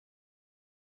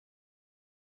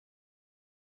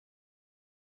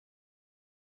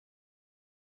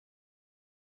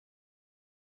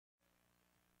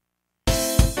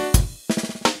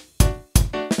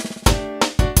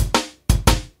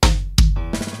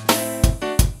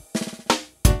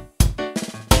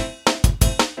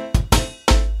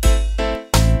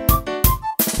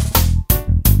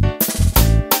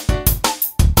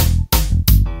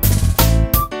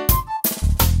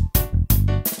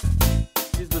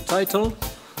Title?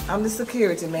 I'm the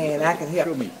security man. I can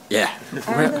help you. Yeah.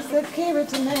 I'm the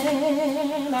security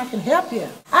man. I can help you.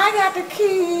 I got the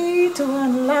key to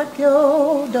unlock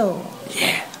your door.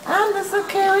 Yeah. I'm the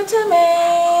security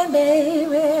man,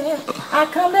 baby. I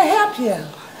come to help you.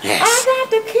 Yes. I got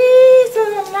the keys to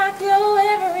unlock your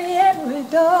every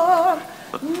door.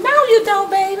 No, you don't,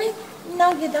 baby.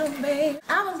 No, you don't, baby.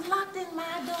 I was locked in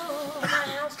my door, my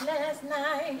house last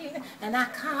night, and I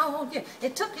called you.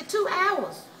 It took you 2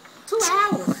 hours. 2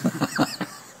 hours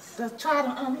to try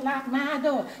to unlock my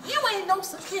door. You ain't no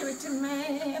security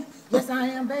man. Yes, I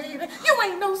am, baby. You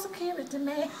ain't no security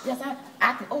man. Yes,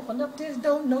 I can open up this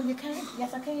door. No, you can't.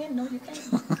 Yes, I can. No, you can't.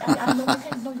 I know you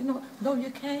can't. No, you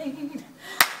can't.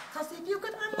 Cause if you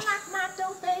could unlock my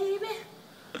door, baby,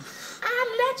 I'd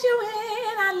let you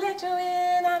in. I'd let you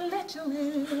in. I'd let you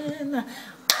in.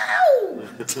 Ow!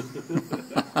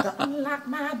 To unlock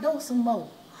my door some more.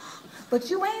 But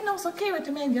you ain't no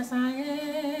security man. Yes, I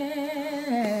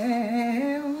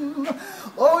am.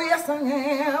 Oh, yes, I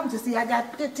am. You see, I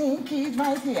got 15 keys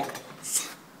right here.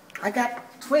 I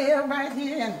got 12 right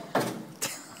here and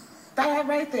 5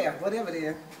 right there, whatever it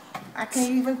is. I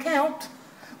can't even count,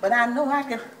 but I know I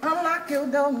can unlock your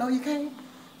door. No, you can't.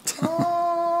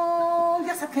 Oh,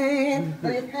 yes, I can. No,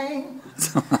 you can't.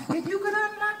 If you could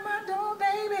unlock my door,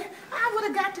 baby, I would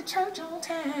have got to church on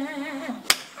time.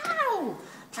 Ow!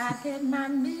 I get my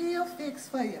meal fixed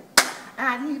for you.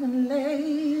 I'd even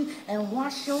lay and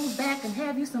wash your back and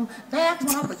have you some bath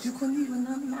water, but you couldn't even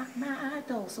unlock my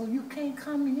door, so you can't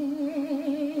come in.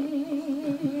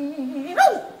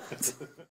 Oh!